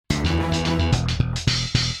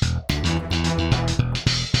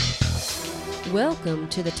Welcome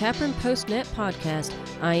to the Tapron PostNet podcast.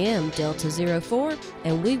 I am Delta04,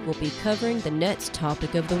 and we will be covering the Net's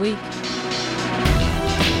topic of the week.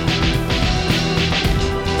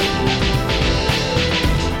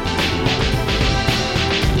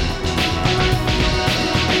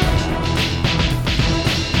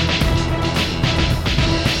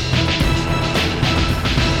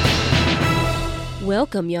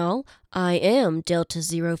 Welcome, y'all. I am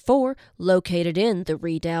Delta04, located in the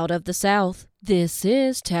Redoubt of the South. This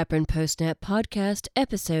is Tapron PostNet Podcast,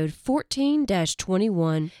 episode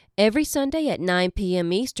 14-21. Every Sunday at 9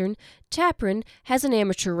 p.m. Eastern, Tapron has an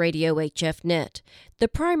amateur radio HF net. The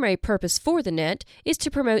primary purpose for the net is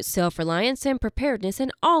to promote self-reliance and preparedness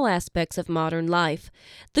in all aspects of modern life.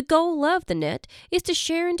 The goal of the net is to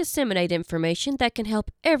share and disseminate information that can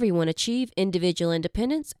help everyone achieve individual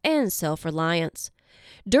independence and self-reliance.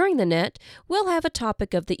 During the net, we'll have a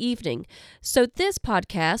topic of the evening, so this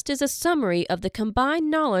podcast is a summary of the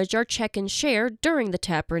combined knowledge our check-ins share during the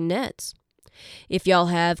Tapron nets. If y'all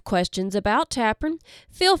have questions about Tapron,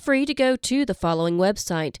 feel free to go to the following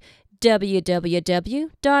website,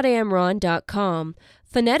 www.amron.com.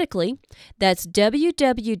 Phonetically, that's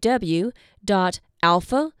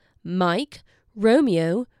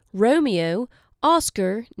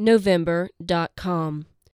www.alpha-mike-romeo-oscar-november.com.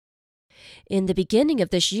 In the beginning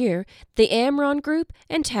of this year, the Amron Group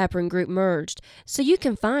and Tapron Group merged, so you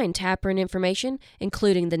can find Tapron information,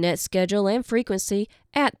 including the net schedule and frequency,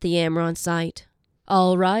 at the Amron site.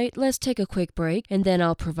 All right, let's take a quick break, and then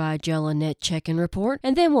I'll provide y'all a net check-in report,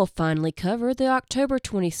 and then we'll finally cover the October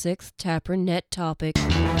 26th Tapron net topic.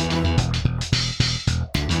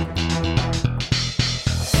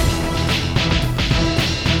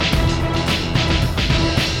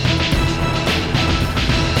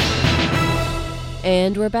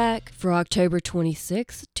 And we're back. For October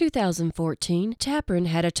 26, 2014, Tapron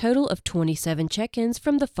had a total of 27 check-ins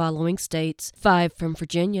from the following states: 5 from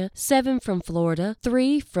Virginia, 7 from Florida,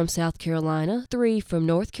 3 from South Carolina, 3 from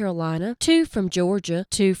North Carolina, 2 from Georgia,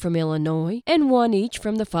 2 from Illinois, and 1 each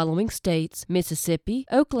from the following states: Mississippi,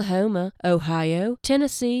 Oklahoma, Ohio,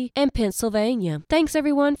 Tennessee, and Pennsylvania. Thanks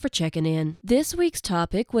everyone for checking in. This week's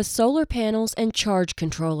topic was solar panels and charge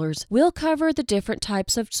controllers. We'll cover the different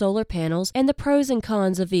types of solar panels and the pros and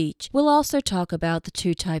cons of each. We'll also talk about the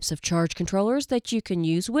 2 types of charge controllers that you can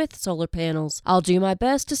use with solar panels. I'll do my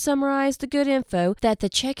best to summarize the good info that the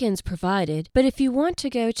check-ins provided, but if you want to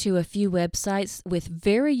go to a few websites with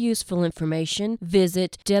very useful information,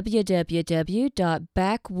 visit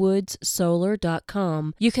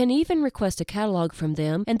www.backwoodssolar.com. You can even request a catalog from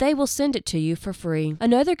them, and they will send it to you for free.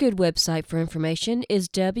 Another good website for information is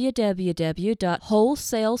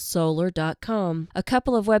www.wholesalesolar.com. A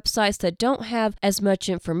couple of websites that don't have as much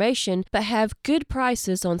information but have good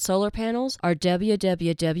prices on solar panels are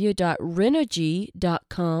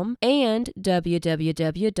www.renogy.com and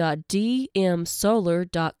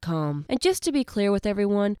www.dmsolar.com. And just to be clear with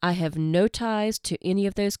everyone, I have no ties to any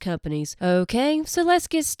of those companies. Okay, so let's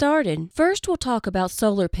get started. First, we'll talk about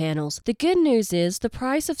solar panels. The good news is the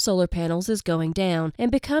price of solar panels is going down and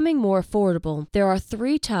becoming more affordable. There are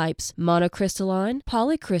 3 types: monocrystalline,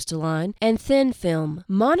 polycrystalline, and thin film.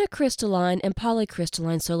 Monocrystalline and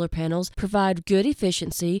polycrystalline solar panels provide good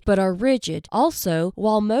efficiency but are rigid. Also,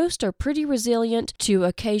 while most are pretty resilient to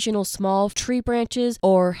occasional small tree branches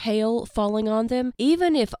or hail falling on them,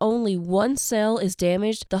 even if only one cell is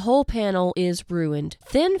damaged, the whole panel is ruined.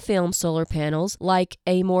 Thin film solar panels, like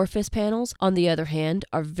amorphous panels, on the other hand,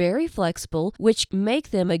 are very flexible, which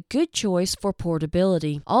make them a good choice for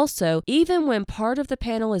portability. Also, even when part of the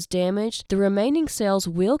panel is damaged, the remaining cells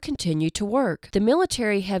will continue to work. The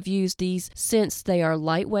military have used these since they are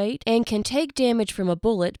lightweight and can take damage from a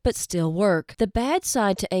bullet but still work. The bad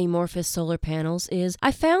side to amorphous solar panels is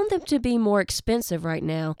I found them to be more expensive right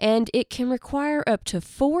now, and it can require up to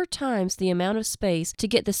 4 times the amount of space to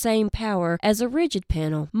get the same power as a rigid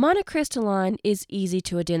panel. Monocrystalline is easy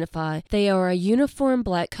to identify. They are a uniform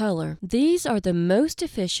black color. These are the most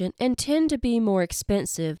efficient and tend to be more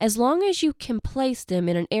expensive. As long as you can place them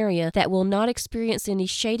in an area that will not experience any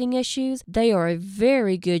shading issues, they are a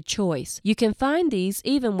very good choice. You can find these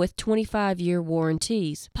even with 25-year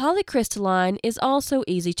warranties. Polycrystalline is also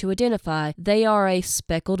easy to identify. They are a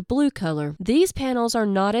speckled blue color. These panels are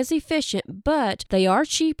not as efficient, but they are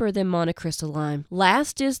cheaper than monocrystalline.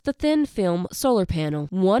 Last is the thin film solar panel.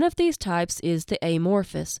 One of these types is the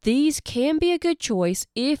amorphous. These can be a good choice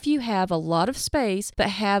if you have a lot of space but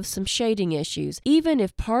have some shading issues. Even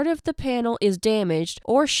if part of the panel is damaged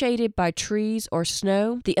or shaded by trees or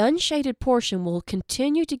snow, the unshaded portion will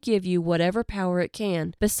continue to give you whatever whatever power it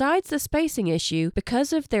can. Besides the spacing issue,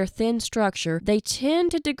 because of their thin structure, they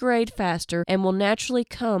tend to degrade faster and will naturally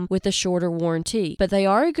come with a shorter warranty. But they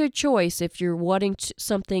are a good choice if you're wanting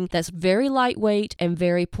something that's very lightweight and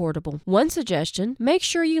very portable. One suggestion, make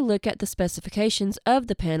sure you look at the specifications of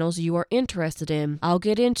the panels you are interested in. I'll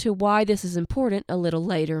get into why this is important a little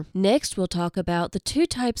later. Next, we'll talk about the two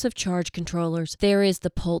types of charge controllers. There is the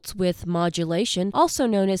pulse width modulation, also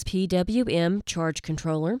known as PWM charge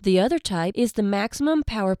controller. The other type is the maximum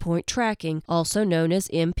power point tracking, also known as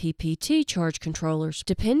MPPT charge controllers.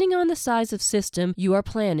 Depending on the size of system you are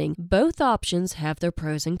planning, both options have their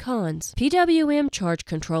pros and cons. PWM charge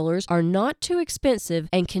controllers are not too expensive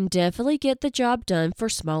and can definitely get the job done for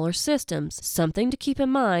smaller systems. Something to keep in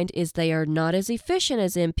mind is they are not as efficient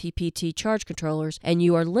as MPPT charge controllers, and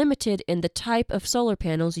you are limited in the type of solar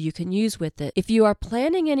panels you can use with it. If you are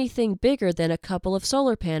planning anything bigger than a couple of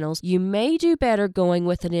solar panels, you may do better going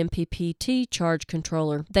with an MPPT charge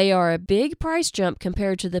controller. They are a big price jump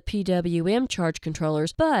compared to the PWM charge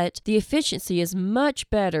controllers, but the efficiency is much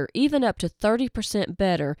better, even up to 30%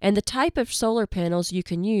 better, and the type of solar panels you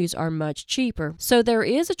can use are much cheaper. So there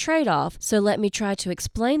is a trade-off, so let me try to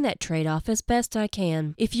explain that trade-off as best I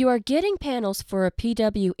can. If you are getting panels for a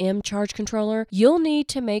PWM charge controller, you'll need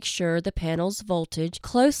to make sure the panel's voltage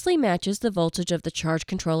closely matches the voltage of the charge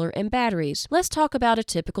controller and batteries. Let's talk about a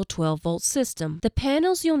typical 12-volt system. The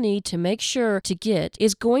panels you'll need to make sure to get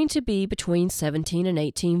is going to be between 17 and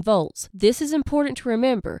 18 volts. This is important to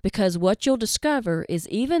remember because what you'll discover is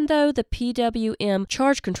even though the PWM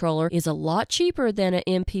charge controller is a lot cheaper than an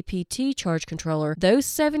MPPT charge controller, those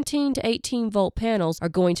 17 to 18 volt panels are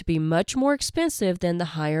going to be much more expensive than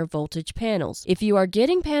the higher voltage panels. If you are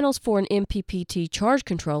getting panels for an MPPT charge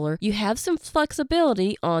controller, you have some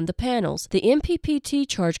flexibility on the panels. The MPPT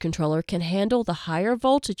charge controller can handle the higher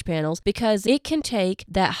voltage panels because it can take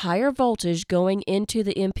that higher voltage going into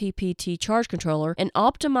the MPPT charge controller and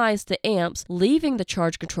optimize the amps leaving the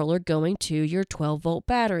charge controller going to your 12-volt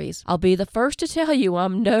batteries. I'll be the first to tell you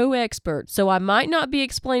I'm no expert, so I might not be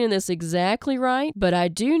explaining this exactly right, but I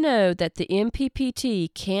do know that the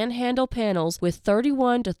MPPT can handle panels with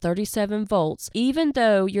 31 to 37 volts, even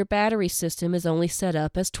though your battery system is only set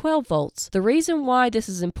up as 12 volts. The reason why this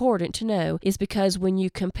is important to know is because when you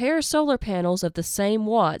compare solar panels of the same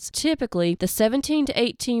watts, typically the 17 to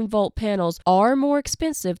 18 volt panels are more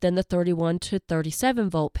expensive than the 31 to 37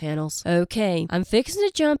 volt panels. Okay, I'm fixing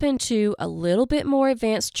to jump into a little bit more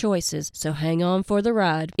advanced choices, so hang on for the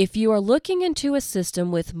ride. If you are looking into a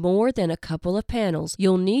system with more than a couple of panels,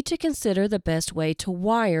 you'll need to consider the best way to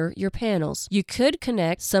wire your panels. You could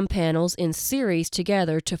connect some panels in series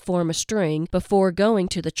together to form a string before going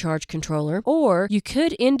to the charge controller, or you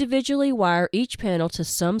could individually wire each panel to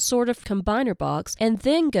some sort of combiner box and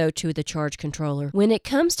then go to the charge controller. When it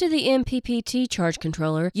comes to the MPPT charge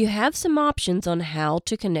controller, you have some options on how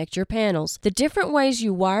to connect your panels. The different ways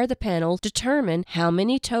you wire the panels determine how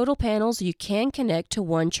many total panels you can connect to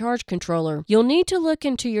one charge controller. You'll need to look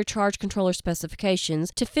into your charge controller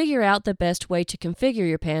specifications to figure out the best way to configure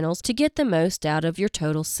your panels to get the most out of your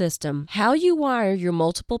total system. How you wire your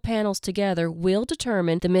multiple panels together will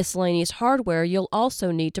determine the miscellaneous hardware you'll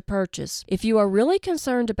also need to purchase. If you are really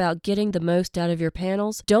concerned about getting the most out of your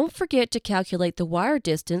panels, don't forget to calculate the wire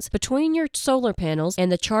distance between your solar panels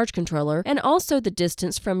and the charge controller, and also the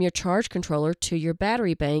distance from your charge controller to your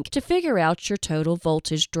battery bank to figure out your total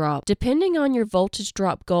voltage drop. Depending on your voltage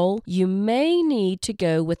drop goal, you may need to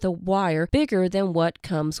go with a wire bigger than what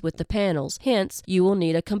comes with the panels. Hence, you will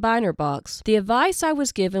need a combiner box. The advice I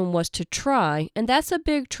was given was to try, and that's a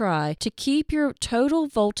big try, to keep your total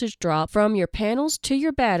voltage drop from your panels to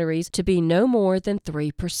your batteries to be no more than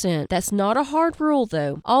 3%. That's not a hard rule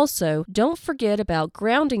though. Also, don't forget about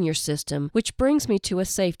grounding your system, which brings me to a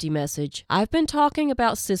safety message. I've been talking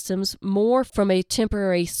about systems more from a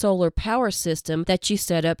temporary solar power system that you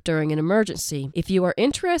set up during an emergency. If you are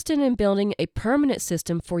interested in building a permanent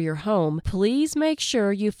system for your home, please make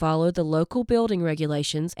sure you follow the local building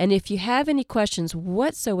regulations, and if you have any questions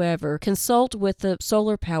whatsoever, consult with a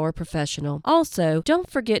solar power professional. Also, don't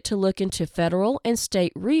forget to look into federal and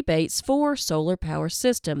state rebates for solar power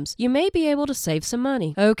systems. You may be able to save some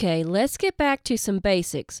money. Okay, let's get back to some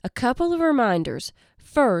basics. A couple of reminders.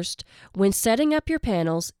 First, when setting up your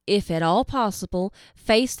panels, if at all possible,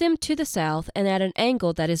 face them to the south and at an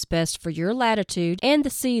angle that is best for your latitude and the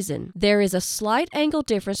season. There is a slight angle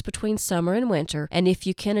difference between summer and winter, and if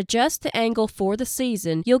you can adjust the angle for the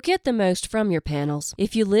season, you'll get the most from your panels.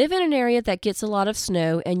 If you live in an area that gets a lot of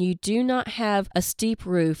snow and you do not have a steep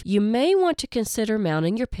roof, you may want to consider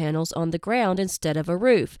mounting your panels on the ground instead of a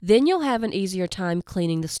roof. Then you'll have an easier time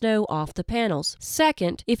cleaning the snow off the panels.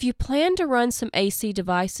 Second, if you plan to run some AC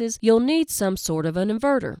devices, you'll need some sort of an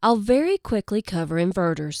inverter. I'll very quickly cover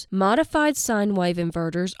inverters. Modified sine wave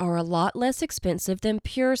inverters are a lot less expensive than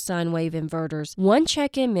pure sine wave inverters. One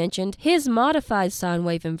check-in mentioned his modified sine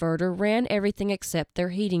wave inverter ran everything except their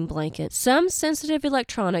heating blanket. Some sensitive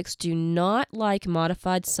electronics do not like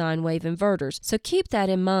modified sine wave inverters, so keep that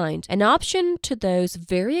in mind. An option to those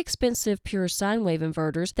very expensive pure sine wave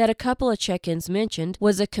inverters that a couple of check-ins mentioned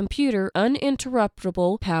was a computer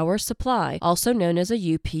uninterruptible power supply, also known as a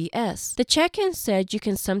UPS. The check-in said you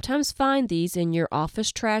can sometimes find these in your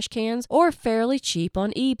office trash cans or fairly cheap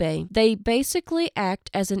on eBay. They basically act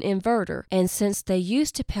as an inverter, and since they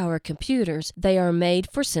used to power computers, they are made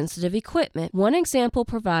for sensitive equipment. One example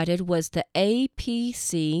provided was the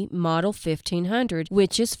APC Model 1500,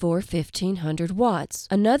 which is for 1500 watts.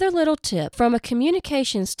 Another little tip from a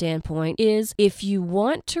communication standpoint is if you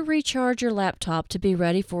want to recharge your laptop to be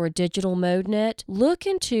ready for a digital mode net, look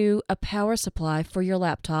into a power supply for your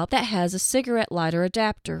laptop that has a cigarette lighter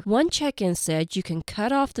adapter. One check-in said you can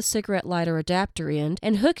cut off the cigarette lighter adapter end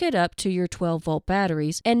and hook it up to your 12-volt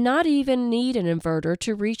batteries and not even need an inverter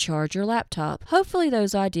to recharge your laptop. Hopefully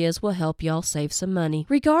those ideas will help y'all save some money.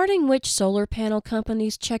 Regarding which solar panel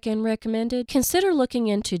companies check-in recommended, consider looking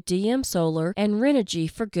into DM Solar and Renogy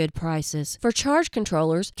for good prices. For charge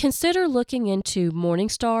controllers, consider looking into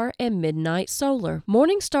Morningstar and Midnight Solar.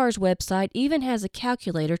 Morningstar's website even has a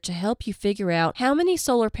calculator to help you figure out how many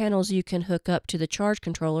solar panels you can hook up to the charge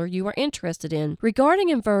controller you are interested in. Regarding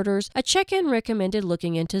inverters, a check-in recommended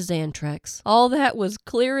looking into Xantrex. All that was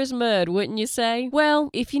clear as mud, wouldn't you say? Well,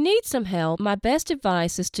 if you need some help, my best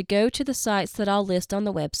advice is to go to the sites that I'll list on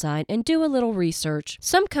the website and do a little research.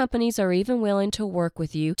 Some companies are even willing to work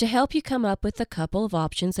with you to help you come up with a couple of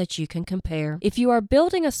options that you can compare. If you are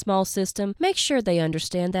building a small system, make sure they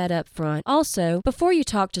understand that up front. Also, before you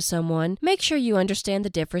talk to someone, make sure you understand the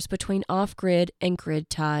difference between off-grid and grid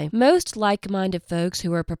tie. Most like-minded folks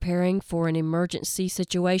who are preparing for an emergency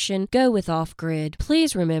situation go with off-grid.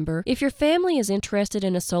 Please remember, if your family is interested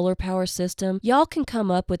in a solar power system, y'all can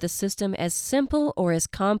come up with a system as simple or as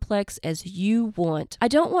complex as you want. I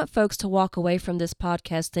don't want folks to walk away from this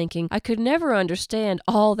podcast thinking, I could never understand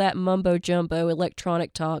all that mumbo-jumbo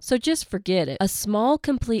electronic talk, so just forget it. A small,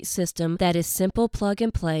 complete system that is simple plug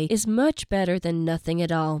and play is much better than nothing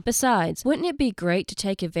at all. Besides, wouldn't it be great to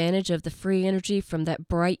take advantage of the free energy from that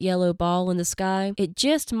bright yellow ball in the sky? It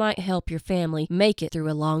just might help your family make it through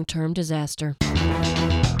a long-term disaster.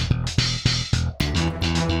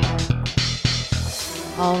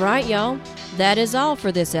 All right, y'all. That is all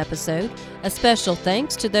for this episode. A special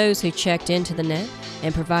thanks to those who checked into the net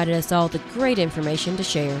and provided us all the great information to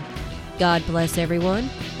share. God bless everyone.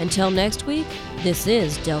 Until next week, this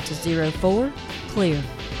is Delta 04 Clear.